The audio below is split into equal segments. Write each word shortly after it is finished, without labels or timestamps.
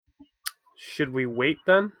Should we wait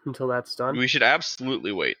then until that's done? We should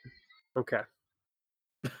absolutely wait. Okay.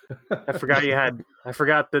 I forgot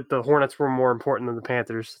that the Hornets were more important than the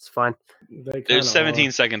Panthers. It's fine. There's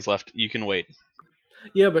 17 seconds left. You can wait.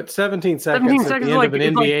 Yeah, but 17 seconds 17 at seconds the end of an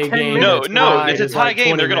is like NBA 10 game. minutes. No, it's a tie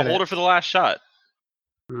game. They're going to hold it her for the last shot.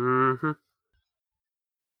 Mm-hmm.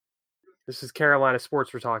 This is Carolina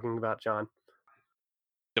sports we're talking about, John.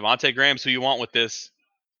 Devontae Graham's who you want with this.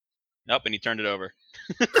 Nope, and he turned it over.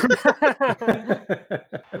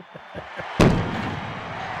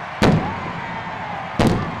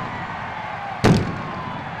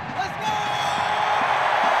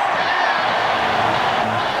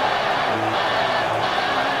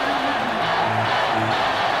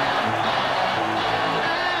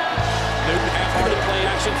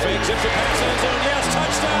 Fakes it for pass end zone. Yes,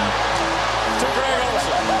 touchdown to Greg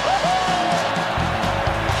Olsen.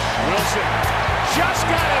 Wilson just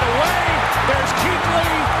got it away. There's Keith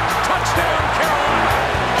Lee. Touchdown, Carolina.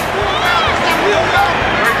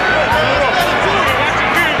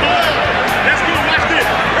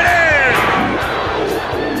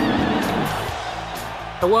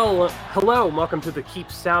 Hello, and welcome to the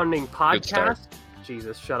Keep Sounding podcast.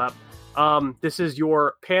 Jesus, shut up. This is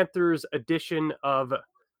your Panthers edition of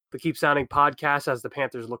the Keep Sounding podcast as the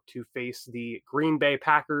Panthers look to face the Green Bay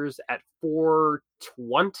Packers at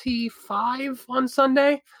 4:25 on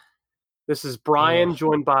Sunday. This is Brian,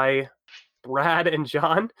 joined by Brad and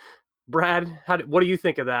John. Brad, what do you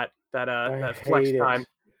think of that flex time?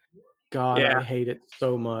 God, yeah. I hate it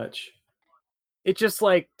so much. It just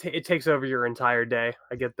it takes over your entire day.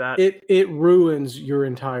 I get that. It ruins your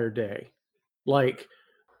entire day. Like,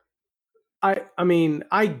 I mean,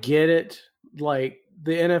 I get it. Like,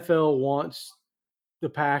 the NFL wants the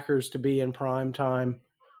Packers to be in prime time,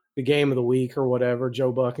 the game of the week or whatever.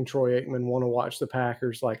 Joe Buck and Troy Aikman want to watch the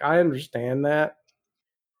Packers. Like, I understand that.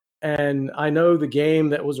 And I know the game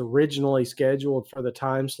that was originally scheduled for the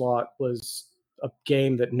time slot was a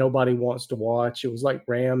game that nobody wants to watch. It was like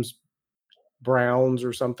Rams Browns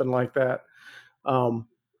or something like that.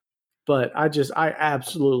 But I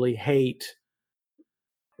absolutely hate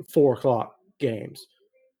 4:00 games.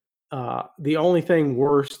 The only thing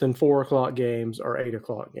worse than 4:00 games are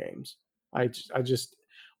 8:00 games. I just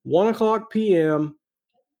 1:00 p.m.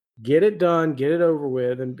 get it done, get it over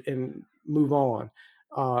with, and move on.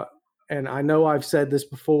 And I know I've said this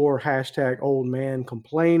before. #old man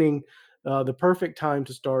complaining. The perfect time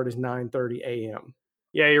to start is 9:30 a.m.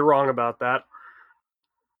 Yeah, you're wrong about that.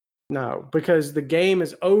 No, because the game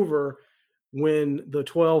is over when the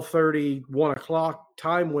 12:30, 1 o'clock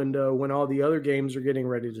time window, when all the other games are getting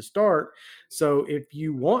ready to start. So if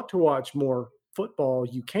you want to watch more football,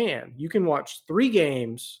 you can. You can watch 3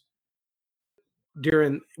 games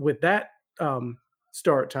with that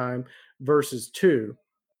start time versus 2.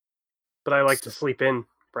 But I like to sleep in,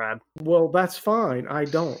 Brad. Well, that's fine. I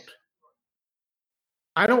don't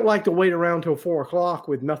like to wait around till 4:00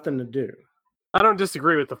 with nothing to do. I don't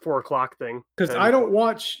disagree with the 4:00 thing. Because I don't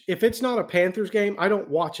watch, if it's not a Panthers game, I don't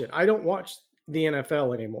watch it. I don't watch the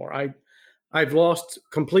NFL anymore. I've lost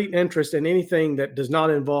complete interest in anything that does not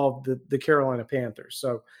involve the Carolina Panthers.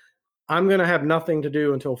 So I'm going to have nothing to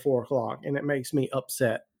do until 4:00, and it makes me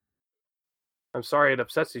upset. I'm sorry it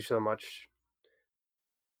upsets you so much.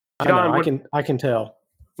 John, I can tell.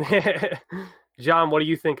 John, what do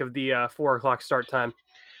you think of the 4:00 start time?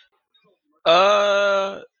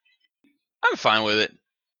 I'm fine with it.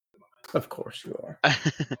 Of course you are.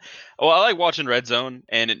 Well, I like watching Red Zone,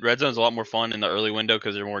 and Red Zone's a lot more fun in the early window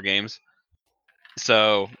because there are more games.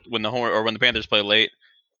 So when the Panthers play late,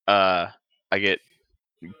 I get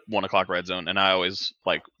 1:00 Red Zone, and I always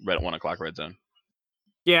like 1:00 Red Zone.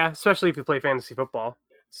 Yeah, especially if you play fantasy football,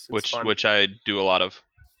 it's which I do a lot of.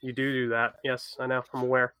 You do that? Yes, I know. I'm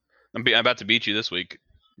aware. I'm about to beat you this week.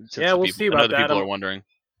 Yeah, we'll see about that. People are wondering.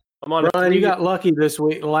 Brian, you got lucky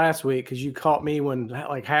last week because you caught me when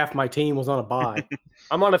like half my team was on a bye.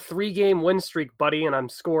 I'm on a 3-game win streak, buddy, and I'm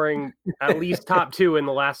scoring at least top 2 in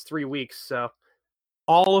the last 3 weeks. So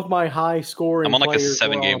all of my high scoring. I'm on like a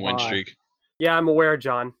 7-game win streak. Yeah, I'm aware,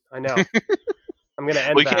 John. I know. I'm gonna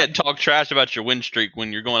end. We can't talk trash about your win streak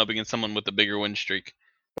when you're going up against someone with a bigger win streak.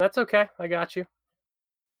 That's okay. I got you.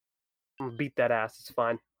 I'm gonna beat that ass. It's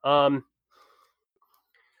fine.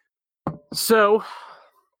 So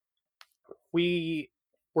we're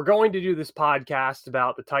going to do this podcast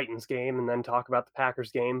about the Titans game and then talk about the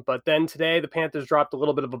Packers game. But then today, the Panthers dropped a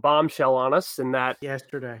little bit of a bombshell on us in that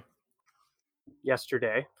yesterday,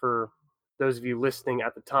 for those of you listening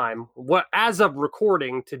at the time, as of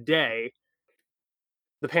recording today,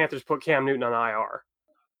 the Panthers put Cam Newton on IR.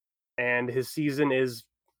 And his season is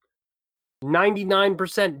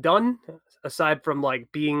 99% done. aside from like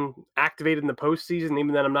being activated in the postseason.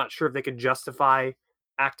 Even then, I'm not sure if they could justify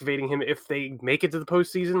activating him if they make it to the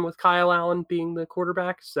postseason with Kyle Allen being the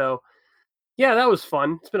quarterback. So yeah, that was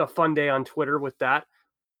fun. It's been a fun day on Twitter with that.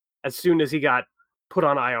 As soon as he got put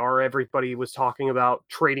on IR, everybody was talking about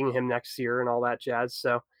trading him next year and all that jazz.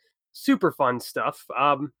 So super fun stuff.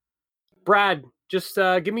 Brad, just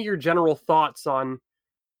give me your general thoughts on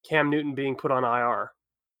Cam Newton being put on IR.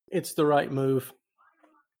 It's the right move.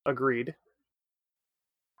 Agreed.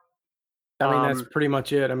 I mean, that's pretty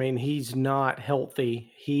much it. I mean, he's not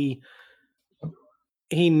healthy. He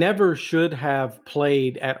never should have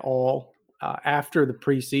played at all after the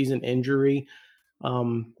preseason injury.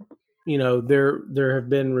 You know, there have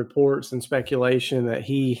been reports and speculation that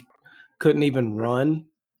he couldn't even run.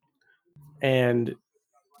 And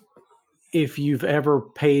if you've ever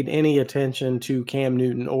paid any attention to Cam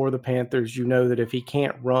Newton or the Panthers, you know that if he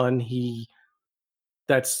can't run,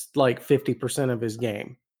 that's like 50% of his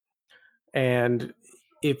game. And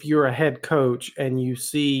if you're a head coach and you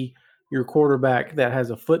see your quarterback that has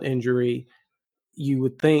a foot injury, you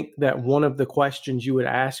would think that one of the questions you would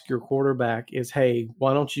ask your quarterback is, hey,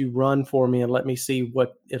 why don't you run for me and let me see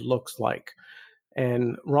what it looks like?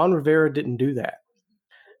 And Ron Rivera didn't do that.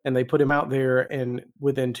 And they put him out there, and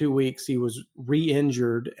within 2 weeks, he was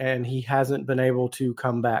re-injured, and he hasn't been able to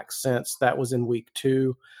come back since. That was in week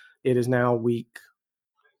 2. It is now week,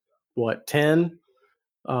 10?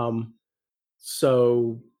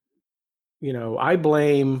 So, you know, I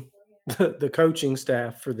blame the coaching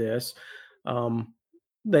staff for this.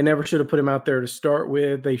 They never should have put him out there to start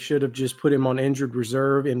with. They should have just put him on injured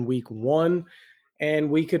reserve in week 1. And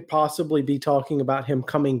we could possibly be talking about him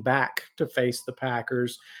coming back to face the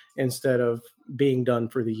Packers instead of being done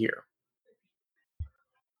for the year.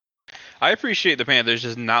 I appreciate the Panthers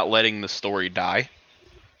just not letting the story die.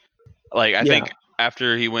 Like, I think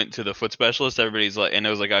after he went to the foot specialist, everybody's like, and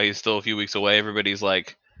it was like, oh, he's still a few weeks away. Everybody's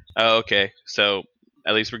like, oh, okay, so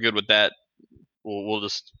at least we're good with that. We'll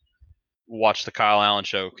just watch the Kyle Allen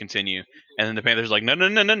show continue. And then the Panthers are like,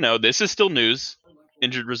 no, this is still news.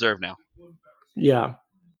 Injured reserve now. Yeah.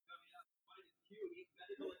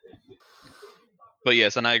 But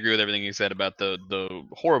yes, and I agree with everything you said about the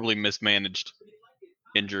horribly mismanaged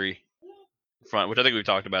injury front, which I think we've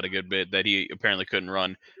talked about a good bit, that he apparently couldn't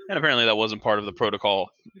run. And apparently that wasn't part of the protocol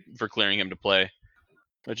for clearing him to play,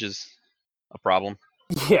 which is a problem.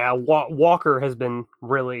 Yeah, Walker has been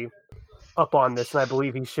really up on this, and I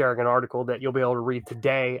believe he's sharing an article that you'll be able to read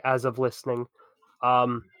today as of listening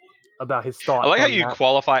about his thoughts. I like how you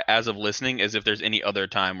qualify as of listening as if there's any other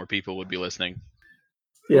time where people would be listening.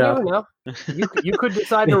 Yeah. You never know. You could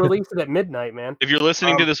decide to release it at midnight, man. If you're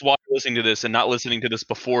listening to this while you're listening to this and not listening to this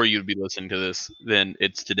before you'd be listening to this, then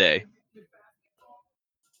it's today.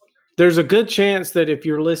 There's a good chance that if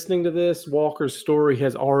you're listening to this, Walker's story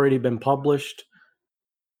has already been published.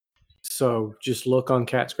 So just look on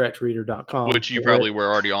catscratchreader.com. Which you probably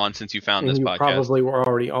were already on since you found this podcast. Probably were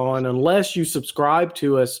already on, unless you subscribe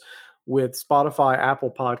to us with Spotify,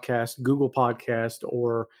 Apple Podcast, Google Podcast,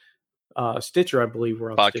 or Stitcher. I believe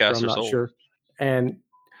we're on Podcasts Stitcher. I'm not sold. sure. And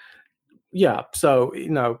yeah, so, you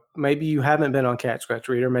know, maybe you haven't been on Cat Scratch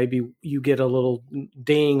Reader. Maybe you get a little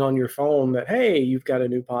ding on your phone that, hey, you've got a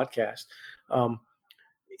new podcast.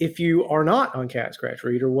 If you are not on Cat Scratch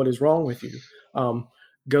Reader, what is wrong with you?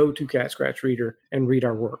 Go to Cat Scratch Reader and read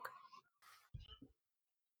our work.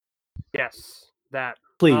 Yes, that.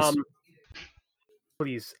 Please.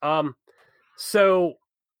 Please. So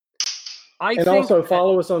I think also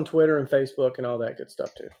follow us on Twitter and Facebook and all that good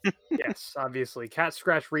stuff too. Yes, obviously. Cat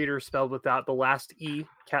Scratch Reader spelled without the last E.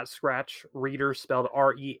 Cat Scratch Reader spelled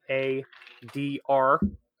READR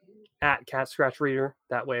at Cat Scratch Reader.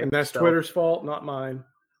 That way. And that's spelled. Twitter's fault, not mine.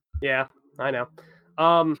 Yeah, I know.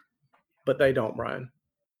 But they don't, Brian.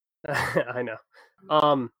 I know.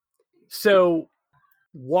 So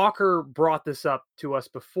Walker brought this up to us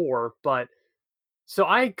before, but so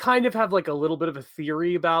I kind of have like a little bit of a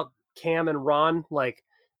theory about Cam and Ron. Like,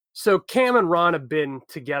 so Cam and Ron have been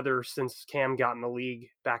together since Cam got in the league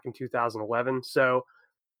back in 2011. So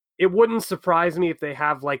it wouldn't surprise me if they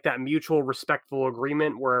have like that mutual respectful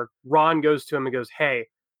agreement where Ron goes to him and goes, hey,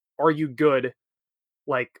 are you good?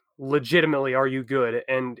 Like, legitimately, are you good?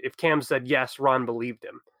 And if Cam said yes, Ron believed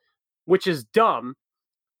him, which is dumb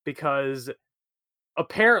because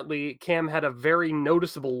apparently Cam had a very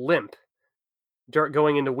noticeable limp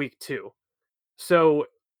going into week 2. So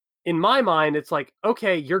in my mind, it's like,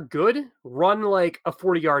 okay, you're good. Run like a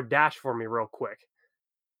 40-yard dash for me real quick.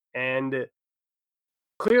 And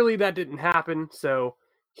clearly that didn't happen. So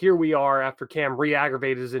here we are after Cam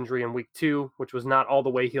re-aggravated his injury in week 2, which was not all the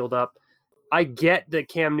way healed up. I get that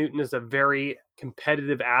Cam Newton is a very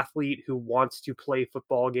competitive athlete who wants to play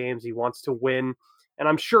football games. He wants to win. And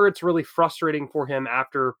I'm sure it's really frustrating for him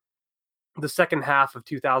after the second half of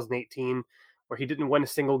 2018, where he didn't win a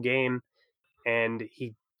single game and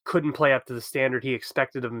he couldn't play up to the standard he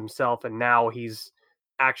expected of himself. And now he's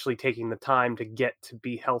actually taking the time to get to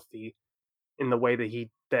be healthy in the way that he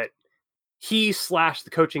 / the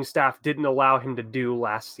coaching staff didn't allow him to do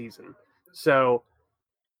last season. So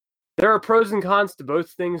there are pros and cons to both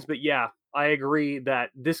things, but yeah, I agree that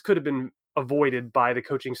this could have been avoided by the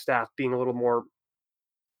coaching staff being a little more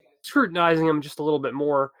scrutinizing him just a little bit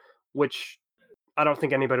more, which I don't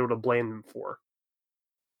think anybody would have blamed him for.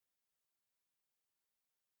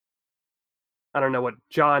 I don't know what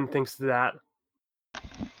John thinks of that.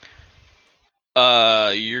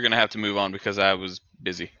 You're gonna have to move on because I was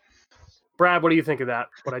busy. Brad, what do you think of that?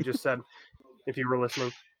 What I just said, if you were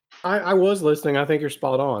listening. I was listening. I think you're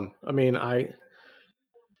spot on. I mean, on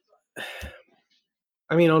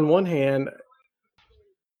one hand,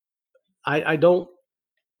 I don't.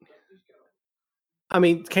 I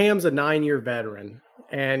mean, Cam's a 9-year veteran,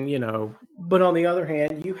 and but on the other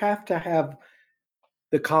hand, you have to have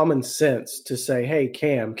the common sense to say, "Hey,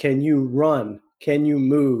 Cam, can you run? Can you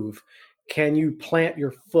move? Can you plant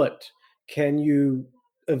your foot? Can you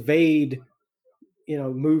evade?"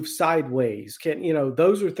 Move sideways.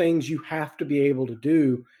 Those are things you have to be able to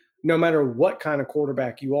do no matter what kind of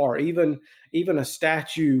quarterback you are. Even a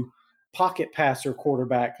statue pocket passer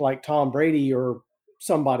quarterback like Tom Brady or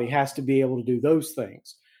somebody has to be able to do those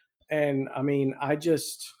things. And I mean, I don't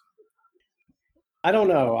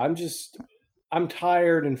know. I'm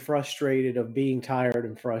tired and frustrated of being tired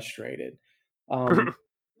and frustrated. And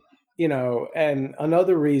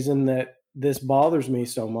another reason that this bothers me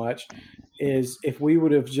so much is if we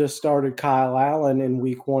would have just started Kyle Allen in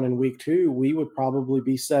week 1 and week 2, we would probably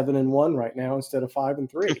be 7-1 right now instead of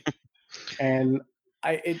 5-3. And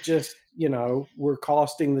we're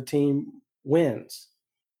costing the team wins.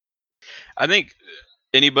 I think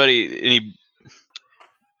any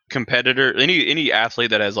competitor, any athlete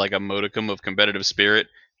that has like a modicum of competitive spirit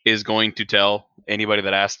is going to tell anybody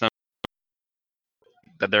that asks them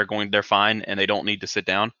that they're fine and they don't need to sit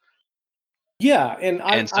down. Yeah,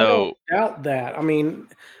 I don't doubt that. I mean,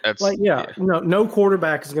 no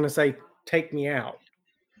quarterback is going to say, "Take me out."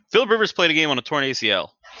 Philip Rivers played a game on a torn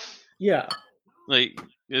ACL. Yeah, like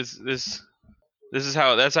this is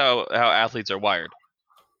how athletes are wired.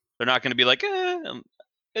 They're not going to be like, it's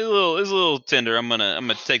a little tender. I'm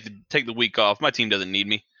gonna take the week off. My team doesn't need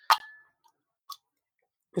me.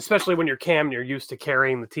 Especially when you're Cam and you're used to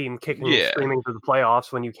carrying the team, kicking and screaming through the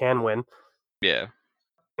playoffs when you can win. Yeah.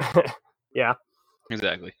 Yeah,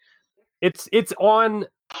 exactly. It's on,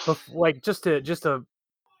 like, just to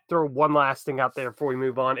throw one last thing out there before we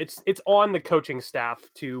move on. It's on the coaching staff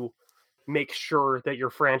to make sure that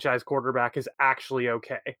your franchise quarterback is actually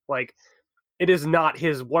okay. Like, it is not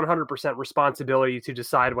his 100% responsibility to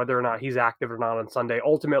decide whether or not he's active or not on Sunday.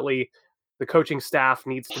 Ultimately, the coaching staff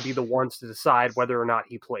needs to be the ones to decide whether or not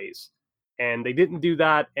he plays. And they didn't do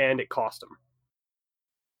that, and it cost him.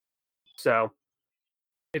 So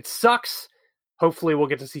it sucks. Hopefully we'll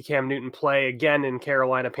get to see Cam Newton play again in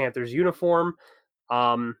Carolina Panthers uniform.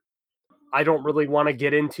 I don't really want to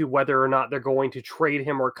get into whether or not they're going to trade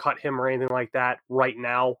him or cut him or anything like that right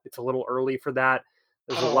now. It's a little early for that.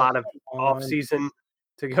 There's a lot of offseason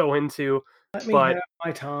to go into. Let me have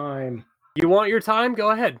my time. You want your time? Go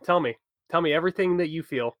ahead. Tell me everything that you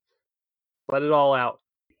feel. Let it all out.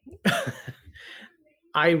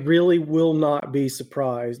 I really will not be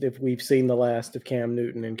surprised if we've seen the last of Cam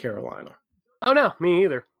Newton in Carolina. Oh, no, me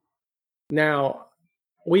either. Now,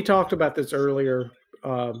 we talked about this earlier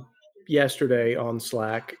yesterday on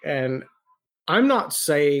Slack, and I'm not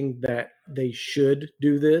saying that they should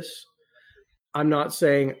do this. I'm not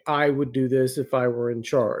saying I would do this if I were in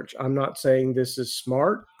charge. I'm not saying this is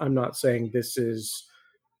smart. I'm not saying this is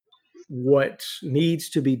what needs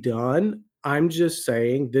to be done. I'm just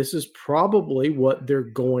saying this is probably what they're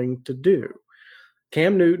going to do.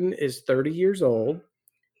 Cam Newton is 30 years old.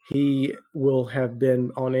 He will have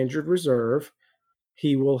been on injured reserve.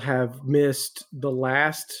 He will have missed the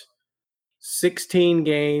last 16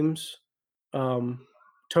 games,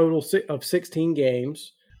 total of 16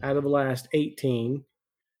 games out of the last 18.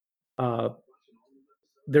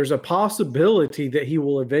 There's a possibility that he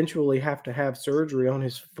will eventually have to have surgery on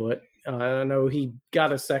his foot. I know he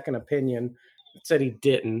got a second opinion, said he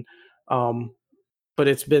didn't, but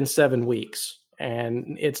it's been 7 weeks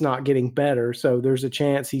and it's not getting better. So there's a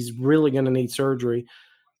chance he's really going to need surgery.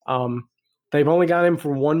 They've only got him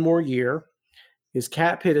for 1 more year. His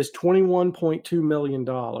cap hit is $21.2 million.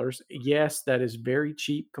 Yes, that is very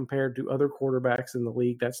cheap compared to other quarterbacks in the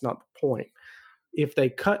league. That's not the point. If they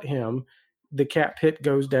cut him, the cap hit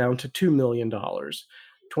goes down to $2 million.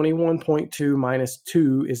 21.2 minus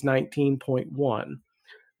 2 is 19.1.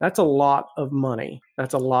 That's a lot of money.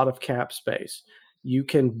 That's a lot of cap space. You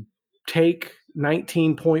can take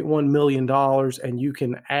 $19.1 million and you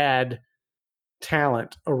can add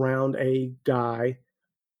talent around a guy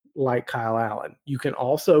like Kyle Allen. You can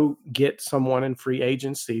also get someone in free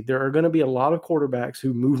agency. There are going to be a lot of quarterbacks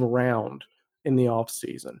who move around in the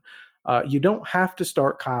offseason. You don't have to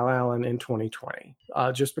start Kyle Allen in 2020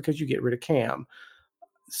 just because you get rid of Cam.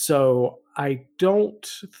 So I don't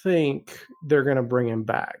think they're going to bring him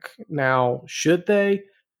back. Now, should they?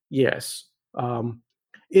 Yes.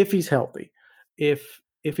 If he's healthy. If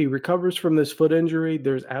he recovers from this foot injury,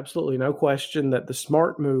 there's absolutely no question that the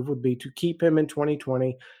smart move would be to keep him in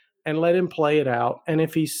 2020 and let him play it out. And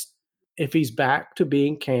if he's back to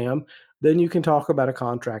being Cam, then you can talk about a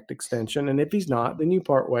contract extension. And if he's not, then you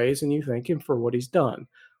part ways and you thank him for what he's done.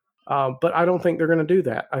 But I don't think they're going to do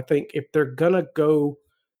that. I think if they're going to go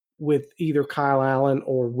with either Kyle Allen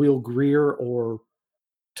or Will Grier or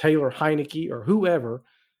Taylor Heineke or whoever,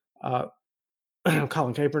 Colin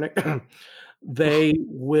Kaepernick, they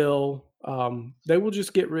will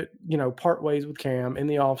just get rid, part ways with Cam in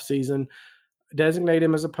the offseason, designate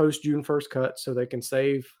him as a post-June 1st cut so they can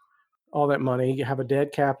save all that money. You have a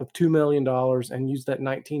dead cap of $2 million and use that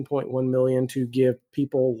 $19.1 million to give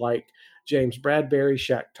people like James Bradberry,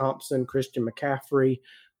 Shaq Thompson, Christian McCaffrey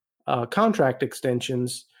contract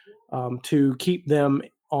extensions to keep them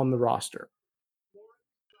on the roster.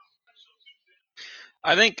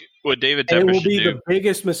 I think what David Tepper should do... It will be the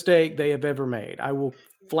biggest mistake they have ever made. I will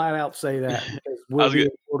flat out say that because we'll be in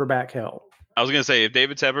quarterback hell. I was going to say, if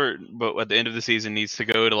David Tepper, but at the end of the season, needs to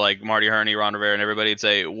go to like Marty Herney, Ron Rivera, and everybody and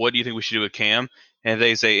say, what do you think we should do with Cam? And if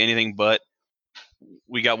they say anything but,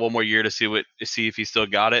 we got one more year to see if he still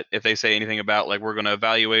got it. If they say anything about like we're going to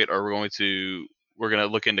evaluate or we're going to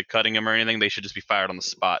look into cutting him or anything, they should just be fired on the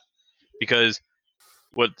spot. Because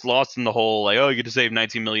what's lost in the whole, like, oh, you get to save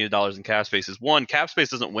 $19 million in cap space is, one, cap space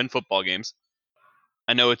doesn't win football games.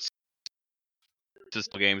 I know it's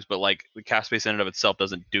just games, but like the cap space in and of itself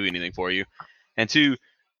doesn't do anything for you. And two,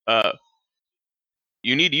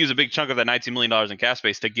 you need to use a big chunk of that $19 million in cap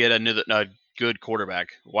space to get a good quarterback.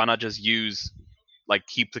 Why not just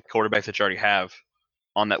keep the quarterbacks that you already have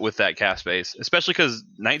on that with that cap space? Especially because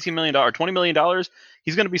 $19 million or $20 million,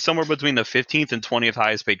 he's going to be somewhere between the 15th and 20th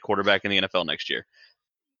highest paid quarterback in the NFL next year.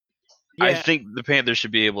 Yeah. I think the Panthers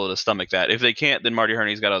should be able to stomach that. If they can't, then Marty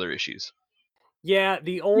Herney's got other issues. Yeah,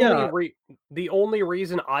 the only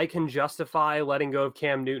reason I can justify letting go of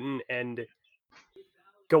Cam Newton and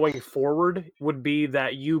going forward would be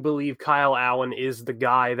that you believe Kyle Allen is the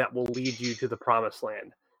guy that will lead you to the promised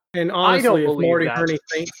land. And honestly, if Marty Herney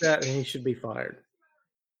thinks that, then he should be fired.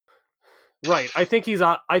 Right. I think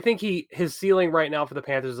his ceiling right now for the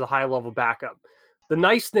Panthers is a high level backup. The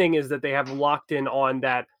nice thing is that they have locked in on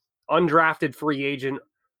that undrafted free agent,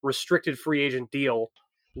 restricted free agent deal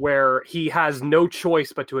where he has no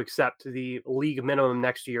choice but to accept the league minimum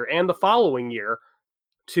next year and the following year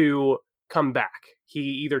to come back. He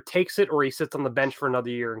either takes it or he sits on the bench for another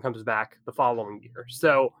year and comes back the following year.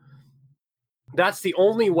 So that's the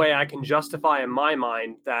only way I can justify in my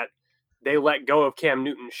mind that they let go of Cam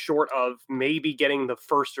Newton, short of maybe getting the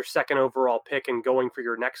first or second overall pick and going for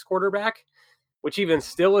your next quarterback, which even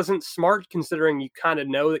still isn't smart considering you kind of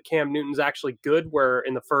know that Cam Newton's actually good, where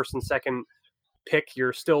in the first and second pick,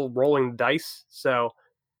 you're still rolling the dice. So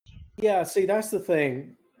yeah, see, that's the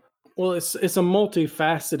thing. Well, it's a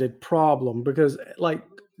multifaceted problem because like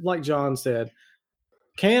John said,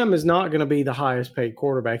 Cam is not going to be the highest paid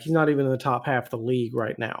quarterback. He's not even in the top half of the league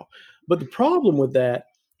right now. But the problem with that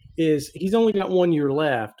is he's only got 1 year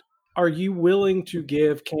left. Are you willing to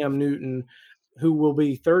give Cam Newton, who will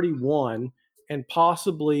be 31 and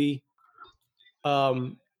possibly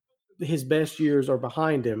his best years are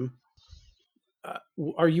behind him,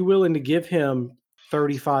 are you willing to give him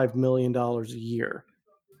 $35 million a year?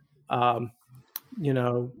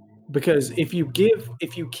 Because if you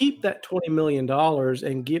keep that $20 million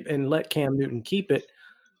and let Cam Newton keep it,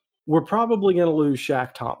 we're probably going to lose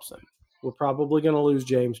Shaq Thompson. We're probably going to lose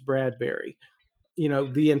James Bradberry.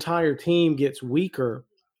 The entire team gets weaker.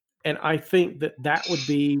 And I think that would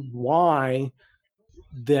be why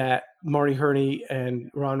that Marty Herney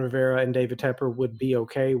and Ron Rivera and David Tepper would be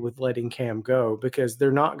okay with letting Cam go, because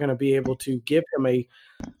they're not going to be able to give him a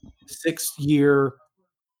 6-year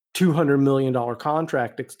 $200 million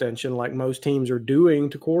contract extension like most teams are doing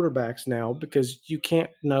to quarterbacks now, because you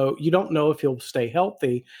don't know if he'll stay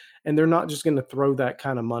healthy, and they're not just going to throw that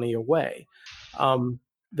kind of money away.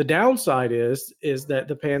 The downside is that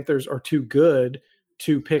the Panthers are too good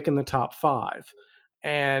to pick in the top 5.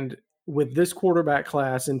 And with this quarterback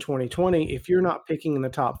class in 2020, if you're not picking in the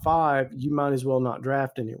top 5, you might as well not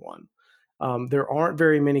draft anyone. There aren't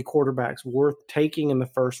very many quarterbacks worth taking in the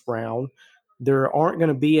first round. There aren't going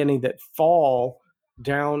to be any that fall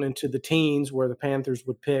down into the teens where the Panthers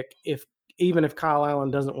would pick. Even if Kyle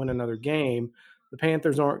Allen doesn't win another game, the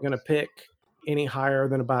Panthers aren't going to pick any higher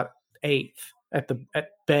than about 8th at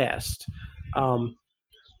best.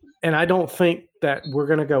 And I don't think that we're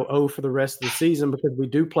going to go 0 for the rest of the season, because we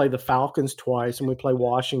do play the Falcons twice and we play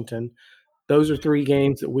Washington. Those are 3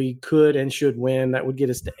 games that we could and should win. That would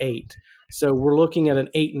get us to 8. So we're looking at an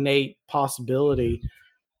 8-8 possibility.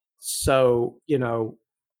 So,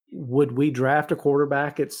 would we draft a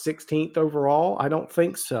quarterback at 16th overall? I don't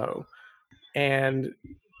think so. And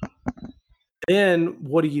then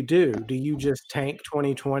what do? Do you just tank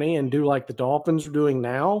 2020 and do like the Dolphins are doing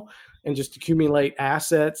now and just accumulate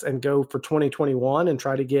assets and go for 2021 and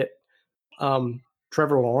try to get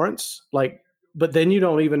Trevor Lawrence? But then you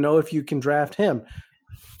don't even know if you can draft him.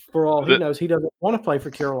 For all he knows, he doesn't want to play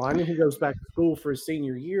for Carolina. He goes back to school for his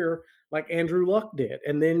senior year like Andrew Luck did.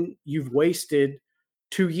 And then you've wasted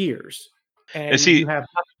 2 years. And you have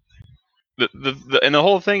the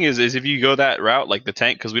whole thing is if you go that route, like the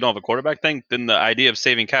tank, because we don't have a quarterback thing, then the idea of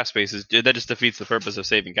saving cap space that just defeats the purpose of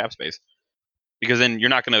saving cap space. Because then you're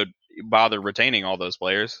not going to bother retaining all those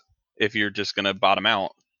players if you're just going to bottom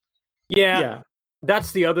out. Yeah.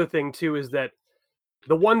 That's the other thing too, is that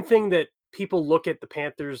the one thing that people look at the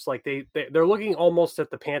Panthers, like they're looking almost at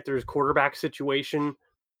the Panthers quarterback situation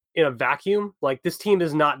in a vacuum. Like, this team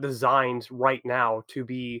is not designed right now to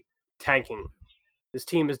be tanking. This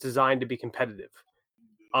team is designed to be competitive.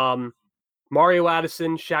 Mario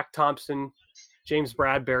Addison, Shaq Thompson, James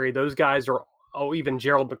Bradbury, those guys are, even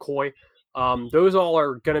Gerald McCoy. Those all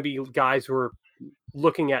are going to be guys who are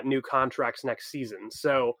looking at new contracts next season.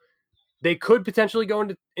 So they could potentially go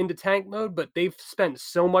into tank mode, but they've spent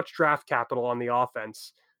so much draft capital on the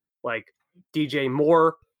offense, like DJ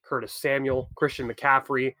Moore, Curtis Samuel, Christian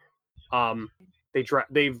McCaffrey.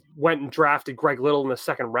 They've went and drafted Greg Little in the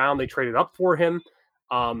 2nd round. They traded up for him.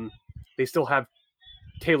 They still have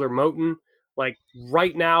Taylor Moton. Like,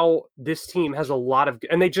 right now, this team has a lot of,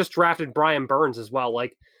 and they just drafted Brian Burns as well.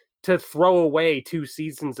 Like, to throw away 2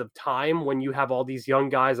 seasons of time when you have all these young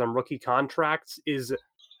guys on rookie contracts is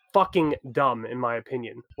fucking dumb, in my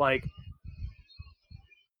opinion. Like,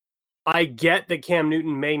 I get that Cam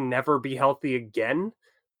Newton may never be healthy again,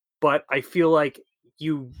 but I feel like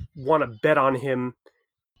you want to bet on him,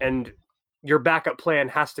 and your backup plan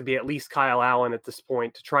has to be at least Kyle Allen at this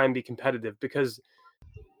point to try and be competitive, because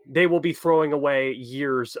they will be throwing away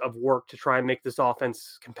years of work to try and make this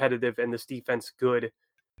offense competitive and this defense good,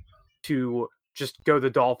 to just go the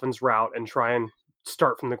Dolphins route and try and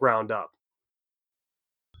start from the ground up.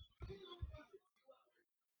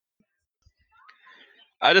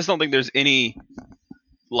 I just don't think there's any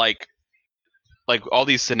like all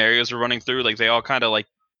these scenarios we're running through, like they all kind of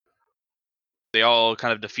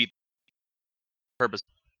defeat the purpose.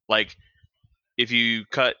 Like, if you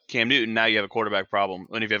cut Cam Newton, now you have a quarterback problem.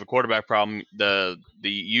 And if you have a quarterback problem, the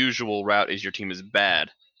usual route is your team is bad.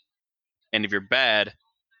 And if you're bad,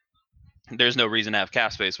 there's no reason to have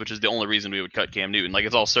cap space, which is the only reason we would cut Cam Newton. Like,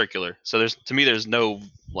 it's all circular. So there's no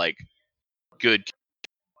like good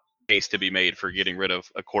case to be made for getting rid of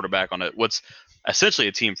a quarterback on what's essentially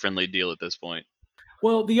a team-friendly deal at this point.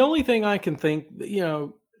 Well, the only thing I can think,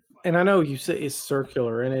 and I know you say it's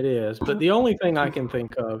circular, and it is, but the only thing I can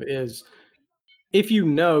think of is if you're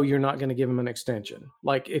not going to give him an extension.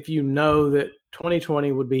 Like, if you know that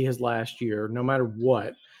 2020 would be his last year, no matter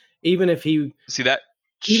what, even if he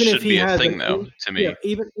should be a thing, though, to me. Yeah,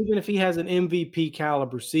 even if he has an MVP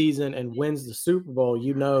caliber season and wins the Super Bowl,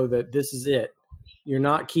 you know that this is it. You're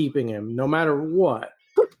not keeping him, no matter what.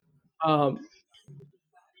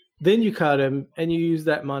 Then you cut him, and you use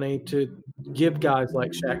that money to give guys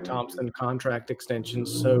like Shaq Thompson contract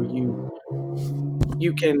extensions, so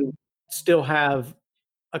you can still have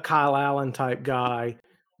a Kyle Allen type guy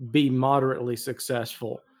be moderately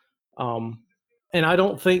successful. And I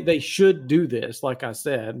don't think they should do this, like I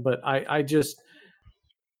said, but I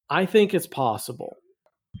think it's possible.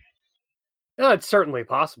 No, it's certainly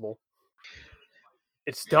possible.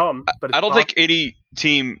 It's dumb, but I don't think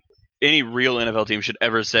any real NFL team should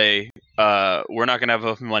ever say, we're not going to have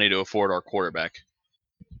enough money to afford our quarterback.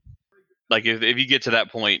 Like, if you get to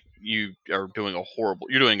that point, you are doing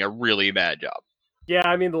you're doing a really bad job. Yeah,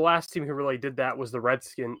 I mean, the last team who really did that was the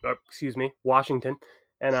Washington,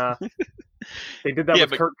 and they did that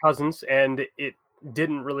with Kirk Cousins, and it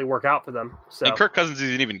didn't really work out for them. So, and Kirk Cousins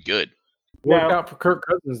isn't even good. Worked out for Kirk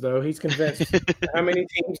Cousins, though. He's convinced how many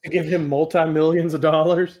teams to give him multi-millions of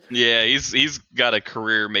dollars. Yeah, he's got a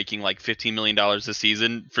career making like $15 million this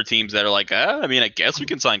season for teams that are like, I mean, I guess we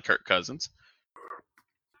can sign Kirk Cousins.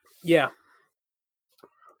 Yeah.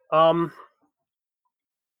 I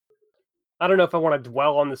don't know if I want to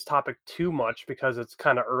dwell on this topic too much because it's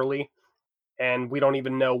kind of early, and we don't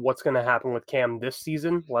even know what's going to happen with Cam this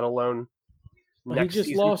season, let alone next season.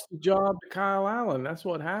 He just lost the job to Kyle Allen. That's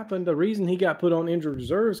what happened. The reason he got put on injured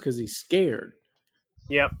reserve is because he's scared.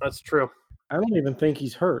 Yep, that's true. I don't even think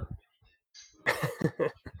he's hurt.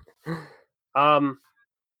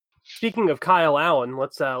 Speaking of Kyle Allen,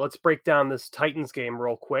 let's break down this Titans game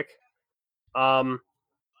real quick.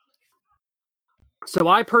 So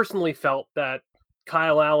I personally felt that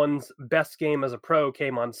Kyle Allen's best game as a pro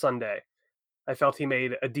came on Sunday. I felt he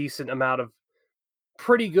made a decent amount of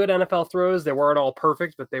pretty good NFL throws. They weren't all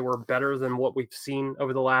perfect, but they were better than what we've seen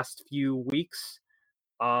over the last few weeks.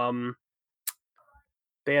 They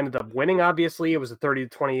ended up winning, obviously. It was a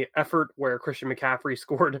 30-20 effort where Christian McCaffrey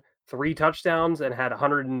scored 3 touchdowns and had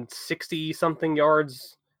 160-something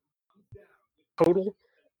yards total.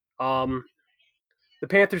 The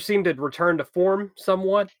Panthers seemed to return to form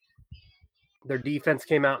somewhat. Their defense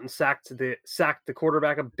came out and sacked the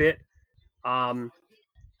quarterback a bit.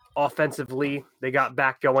 Offensively, they got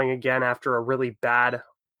back going again after a really bad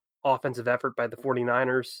offensive effort by the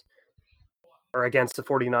 49ers, or against the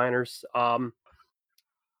 49ers.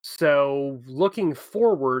 So looking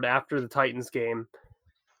forward after the Titans game,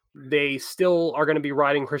 they still are going to be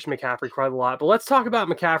riding Christian McCaffrey quite a lot. But let's talk about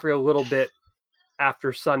McCaffrey a little bit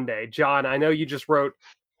after Sunday. John, I know you just wrote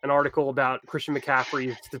an article about Christian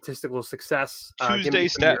McCaffrey's statistical success. Tuesday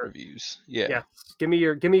stat reviews. Yeah. Yes.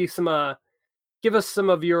 Give us some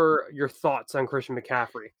of your thoughts on Christian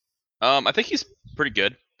McCaffrey. I think he's pretty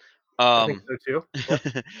good. I think so too.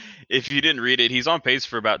 Yep. If you didn't read it, he's on pace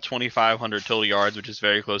for about 2,500 total yards, which is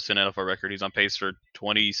very close to an NFL record. He's on pace for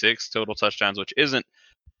 26 total touchdowns, which isn't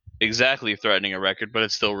exactly threatening a record, but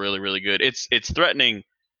it's still really, really good. It's threatening.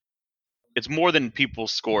 It's more than people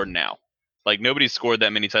score now. Like, nobody's scored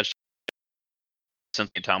that many touchdowns since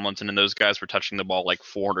Tomlinson, and those guys were touching the ball like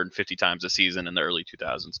 450 times a season in the early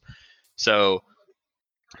 2000s. So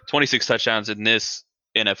 26 touchdowns in this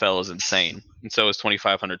NFL is insane, and so is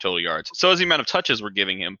 2,500 total yards. So is the amount of touches we're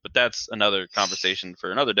giving him, but that's another conversation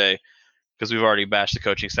for another day because we've already bashed the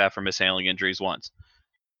coaching staff for mishandling injuries once.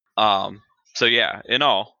 So yeah, in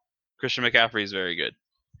all, Christian McCaffrey is very good.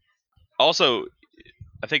 Also,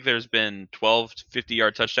 I think there's been 12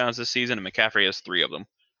 50-yard touchdowns this season, and McCaffrey has 3 of them.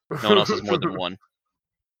 No one else has more than 1.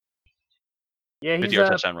 Yeah, 50-yard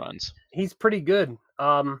touchdown runs. He's pretty good.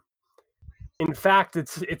 In fact,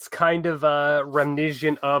 it's kind of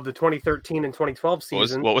reminiscent of the 2013 and 2012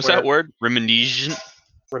 season. What was that word? Reminiscent?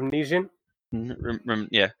 Reminiscent?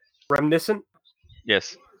 Yeah. Reminiscent?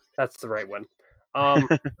 Yes. That's the right one.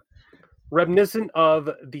 Reminiscent of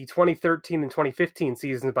the 2013 and 2015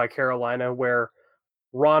 seasons by Carolina, where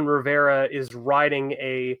Ron Rivera is riding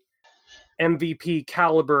a MVP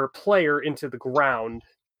caliber player into the ground.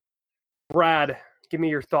 Brad, give me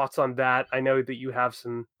your thoughts on that. I know that you have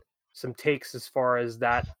some takes as far as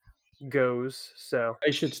that goes. So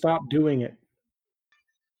they should stop doing it.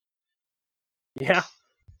 Yeah.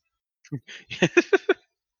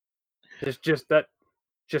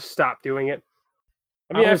 Just stop doing it.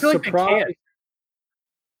 I mean, I feel like they can't.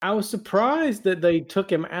 I was surprised that they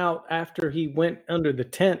took him out after he went under the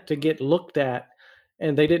tent to get looked at,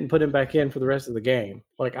 and they didn't put him back in for the rest of the game.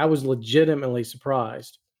 Like, I was legitimately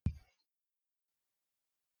surprised.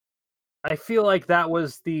 I feel like that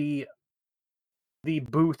was the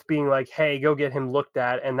booth being like, "Hey, go get him looked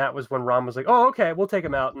at," and that was when Ron was like, "Oh, okay, we'll take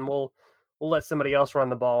him out and we'll let somebody else run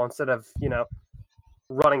the ball instead of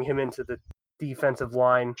running him into the defensive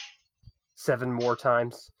line 7 more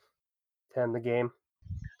times to end the game."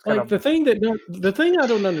 Like, the thing I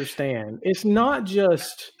don't understand, it's not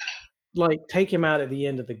just like take him out at the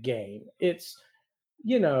end of the game. It's,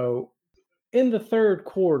 in the third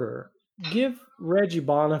quarter, give Reggie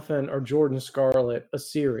Bonifant or Jordan Scarlett a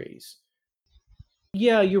series.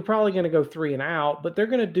 Yeah, you're probably going to go 3 and out, but they're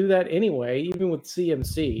going to do that anyway, even with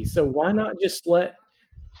CMC. So why not just let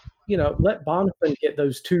Bonifant get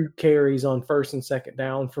those 2 carries on first and second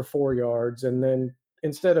down for 4 yards, and then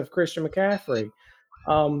instead of Christian McCaffrey,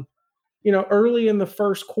 early in the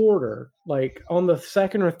first quarter, like on the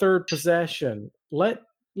second or third possession, let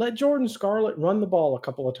Let Jordan Scarlett run the ball a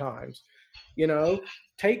couple of times.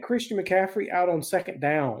 Take Christian McCaffrey out on second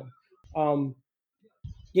down.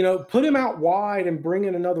 Put him out wide and bring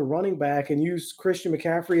in another running back and use Christian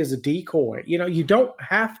McCaffrey as a decoy. You don't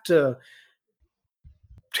have to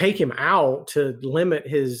take him out to limit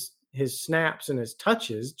his snaps and his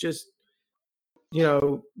touches. Just,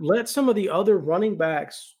 let some of the other running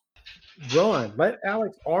backs run. Let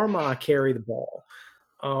Alex Armah carry the ball.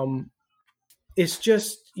 It's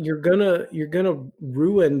just you're gonna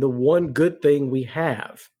ruin the one good thing we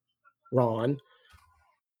have, Ron.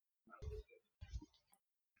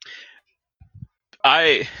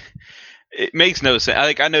 It makes no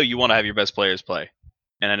sense. I know you want to have your best players play,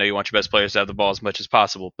 and I know you want your best players to have the ball as much as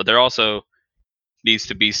possible, but there also needs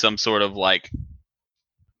to be some sort of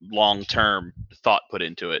long-term thought put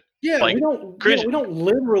into it. Yeah, we don't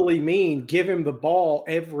literally mean give him the ball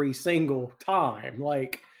every single time.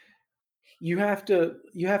 You have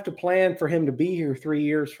to plan for him to be here 3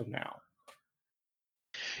 years from now.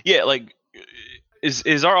 Yeah,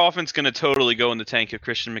 is our offense going to totally go in the tank if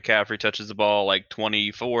Christian McCaffrey touches the ball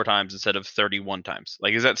 24 times instead of 31 times?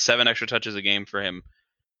 Is that 7 extra touches a game for him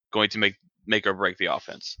going to make or break the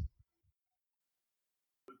offense?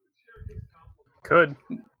 Could.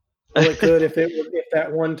 Well, it could if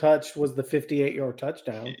that one touch was the 58-yard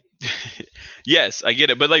touchdown. Yes, I get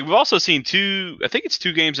it. But we've also seen 2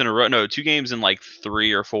 games in a row. No, 2 games in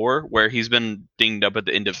 3 or 4 where he's been dinged up at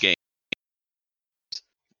the end of games.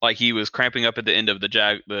 He was cramping up at the end of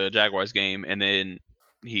the Jaguars game, and then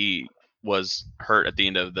he was hurt at the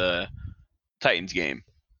end of the Titans game.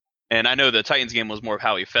 And I know the Titans game was more of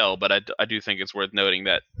how he fell, but I do think it's worth noting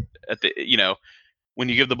that when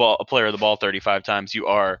you give a player the ball 35 times, you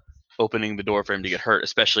are opening the door for him to get hurt,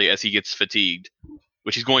 especially as he gets fatigued,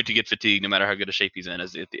 which he's going to get fatigued no matter how good a shape he's in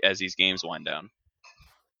as these games wind down.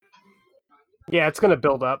 Yeah, it's going to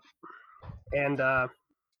build up. And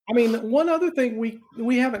one other thing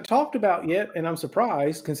we haven't talked about yet, and I'm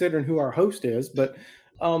surprised considering who our host is, but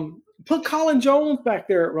put Colin Jones back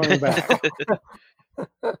there at running back.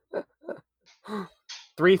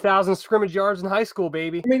 3,000 scrimmage yards in high school,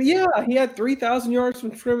 baby. Yeah, he had 3,000 yards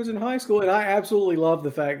from scrimmage in high school, and I absolutely love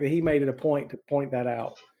the fact that he made it a point to point that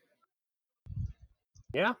out.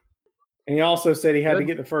 Yeah. And he also said he had to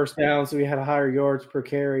get the first down, so he had a higher yards per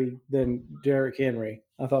carry than Derrick Henry.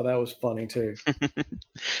 I thought that was funny, too.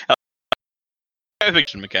 I think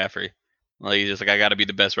McCaffrey. He's just I got to be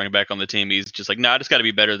the best running back on the team. He's just no, I just got to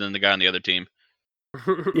be better than the guy on the other team.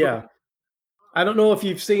 Yeah. I don't know if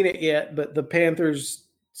you've seen it yet, but the Panthers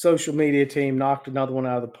social media team knocked another one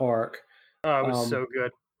out of the park. Oh, it was so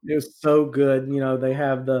good. It was so good. They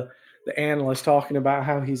have the analyst talking about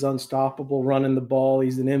how he's unstoppable running the ball.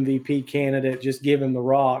 He's an MVP candidate. Just give him the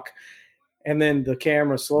rock. And then the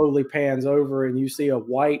camera slowly pans over and you see a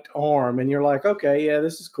white arm and you're like, okay, yeah,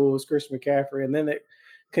 this is cool. It's Christian McCaffrey. And then it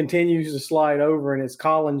continues to slide over and it's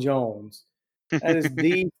Colin Jones. That is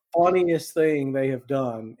the funniest thing they have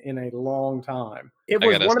done in a long time. It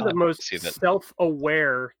was one of the most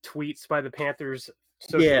self-aware tweets by the Panthers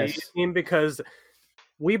social media team because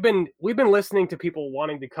we've been listening to people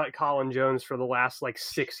wanting to cut Colin Jones for the last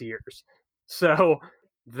 6 years. So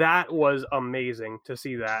that was amazing to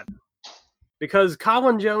see that. Because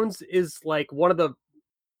Colin Jones is one of the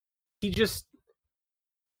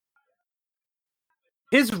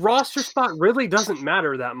his roster spot really doesn't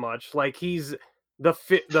matter that much. He's the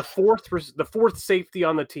fourth safety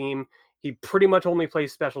on the team. He pretty much only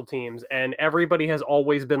plays special teams, and everybody has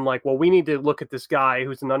always been well, we need to look at this guy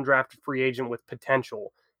who's an undrafted free agent with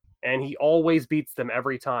potential, and he always beats them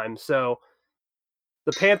every time. So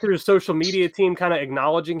the Panthers social media team kind of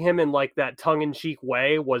acknowledging him in that tongue-in-cheek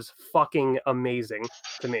way was fucking amazing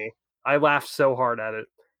to me. I laughed so hard at it.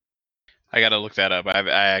 I got to look that up. I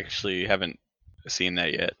actually haven't seen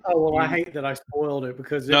that yet. Oh, well, I hate that I spoiled it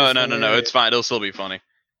because No. It's fine. It'll still be funny.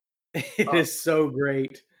 It is so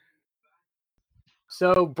great.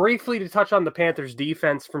 So briefly to touch on the Panthers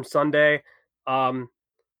defense from Sunday,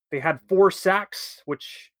 they had 4 sacks,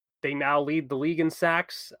 which they now lead the league in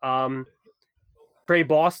sacks. Trey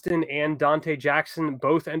Boston and Dante Jackson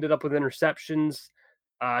both ended up with interceptions.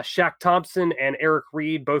 Shaq Thompson and Eric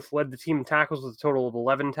Reed both led the team in tackles with a total of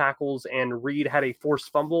 11 tackles, and Reed had a forced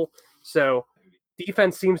fumble. So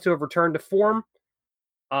defense seems to have returned to form.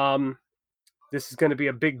 This is going to be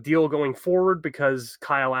a big deal going forward because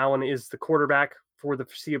Kyle Allen is the quarterback for the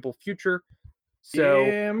foreseeable future.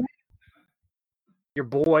 So your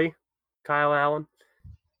boy, Kyle Allen.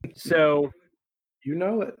 So you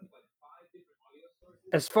know it.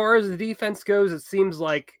 As far as the defense goes, it seems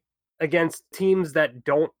like against teams that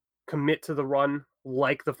don't commit to the run,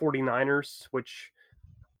 like the 49ers, which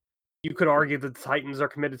you could argue that the Titans are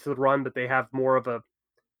committed to the run, but they have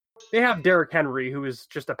Derrick Henry, who is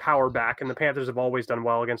just a power back, and the Panthers have always done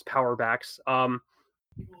well against power backs.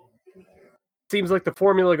 Seems like the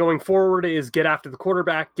formula going forward is get after the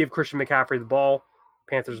quarterback, give Christian McCaffrey the ball.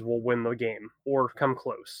 Panthers will win the game or come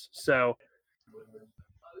close. So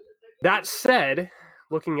that said,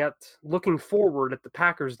 looking forward at the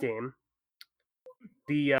Packers game,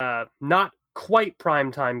 the not quite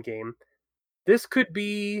primetime game, this could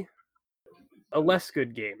be a less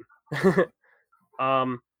good game.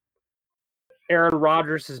 Aaron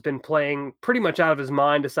Rodgers has been playing pretty much out of his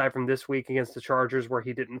mind, aside from this week against the Chargers, where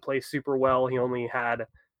he didn't play super well. He only had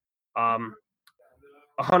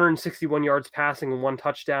 161 yards passing and 1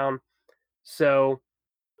 touchdown. So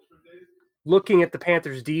looking at the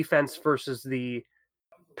Panthers defense versus the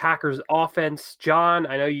Packers offense, John,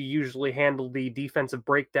 I know you usually handle the defensive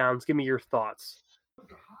breakdowns. Give me your thoughts.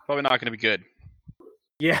 Probably not going to be good.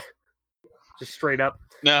 Yeah, just straight up.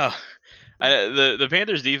 No, the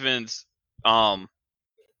Panthers defense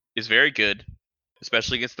is very good,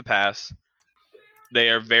 especially against the pass. They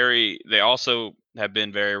also have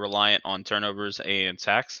been very reliant on turnovers and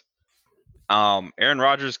sacks. Aaron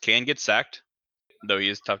Rodgers can get sacked, though he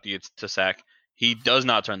is tough to get to sack. He does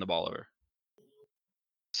not turn the ball over.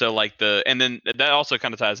 So and then that also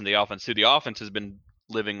kind of ties into the offense too. The offense has been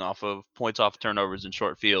living off of points off turnovers and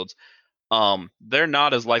short fields. They're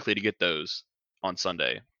not as likely to get those on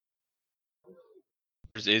Sunday.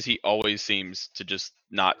 He always seems to just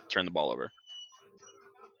not turn the ball over.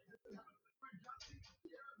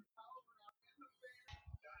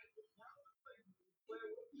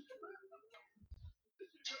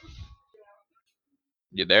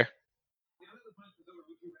 You there?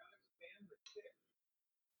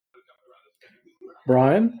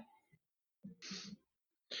 Brian?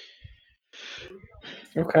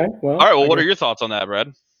 Okay, well. All right, well, what are your thoughts on that,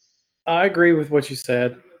 Brad? I agree with what you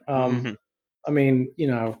said. I mean,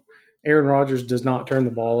 Aaron Rodgers does not turn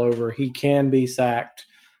the ball over. He can be sacked.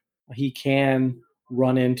 He can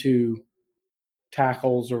run into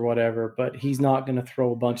tackles or whatever, but he's not going to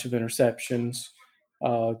throw a bunch of interceptions.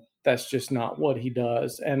 That's just not what he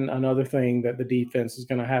does. And another thing that the defense is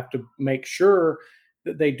going to have to make sure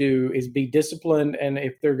that they do is be disciplined, and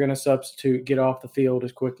if they're going to substitute, get off the field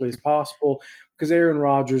as quickly as possible, because Aaron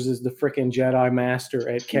Rodgers is the freaking Jedi master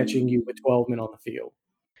at catching you with 12 men on the field.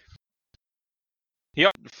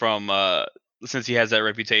 Since he has that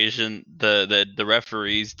reputation, the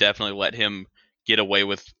referees definitely let him get away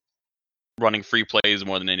with running free plays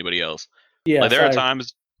more than anybody else. Yeah, there are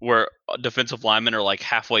times where defensive linemen are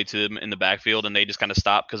free to them in the backfield, and they just kind of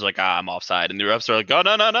stop because I'm offside, and the refs are like, oh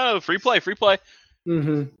no, free play.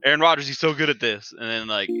 Mm-hmm. Aaron Rodgers, he's so good at this, and then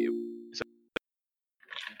so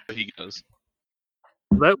he goes.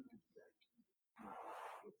 Hello.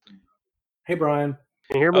 Hey, Brian.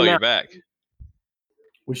 Can you hear me now? You're back.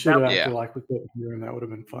 We should have acted like we couldn't hear him. That would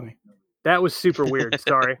have been funny. That was super weird.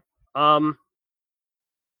 Sorry. I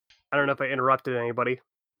don't know if I interrupted anybody.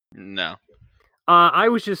 No. I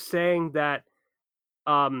was just saying that,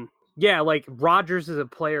 Rodgers is a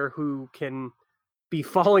player who can be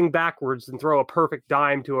falling backwards and throw a perfect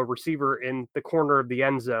dime to a receiver in the corner of the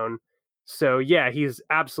end zone. So, yeah, he's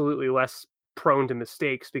absolutely less prone to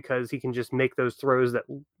mistakes because he can just make those throws that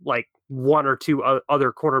one or two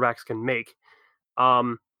other quarterbacks can make.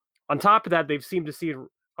 On top of that, they've seemed to see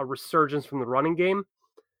a resurgence from the running game.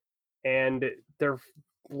 And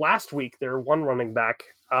last week, their one running back,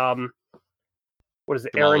 what is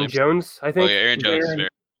it, Aaron Jones, I think? Oh, yeah, Aaron Jones.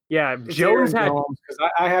 Yeah, Jones had... Because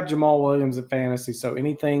I have Jamal Williams in fantasy, so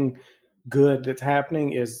anything good that's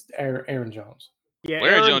happening is Aaron Jones. Yeah,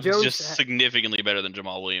 Aaron Jones is just significantly better than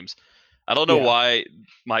Jamal Williams. I don't know why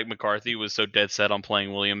Mike McCarthy was so dead set on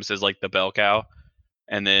playing Williams as the bell cow,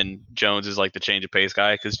 and then Jones is the change of pace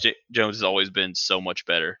guy, because Jones has always been so much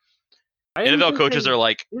better. NFL coaches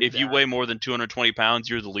are if you weigh more than 220 pounds,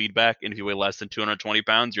 you're the lead back, and if you weigh less than 220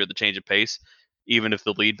 pounds, you're the change of pace. Even if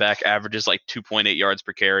the lead back averages 2.8 yards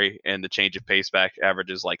per carry and the change of pace back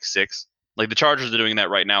averages 6. The Chargers are doing that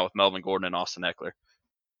right now with Melvin Gordon and Austin Eckler.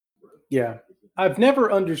 Yeah. I've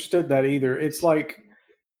never understood that either. It's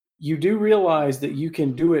you do realize that you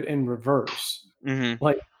can do it in reverse. Mm-hmm.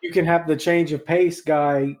 You can have the change of pace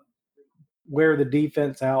guy wear the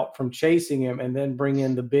defense out from chasing him and then bring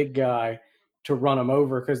in the big guy to run him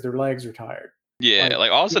over because their legs are tired. Yeah,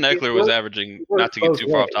 Austin Eckler was averaging, not to get too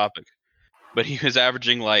far off topic, but he was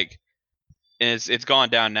averaging and it's gone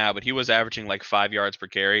down now, but he was averaging 5 yards per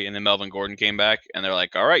carry, and then Melvin Gordon came back, and they're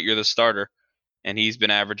like, all right, you're the starter. And he's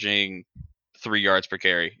been averaging 3 yards per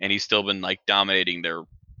carry, and he's still been dominating their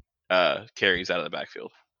carries out of the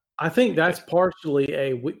backfield. I think that's partially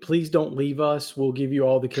a please don't leave us, we'll give you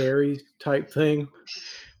all the carries type thing.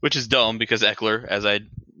 Which is dumb because Eckler,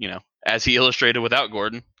 as he illustrated without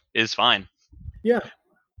Gordon, is fine. Yeah.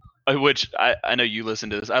 Which I know you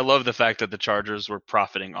listen to this. I love the fact that the Chargers were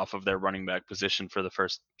profiting off of their running back position for the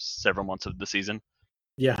first several months of the season.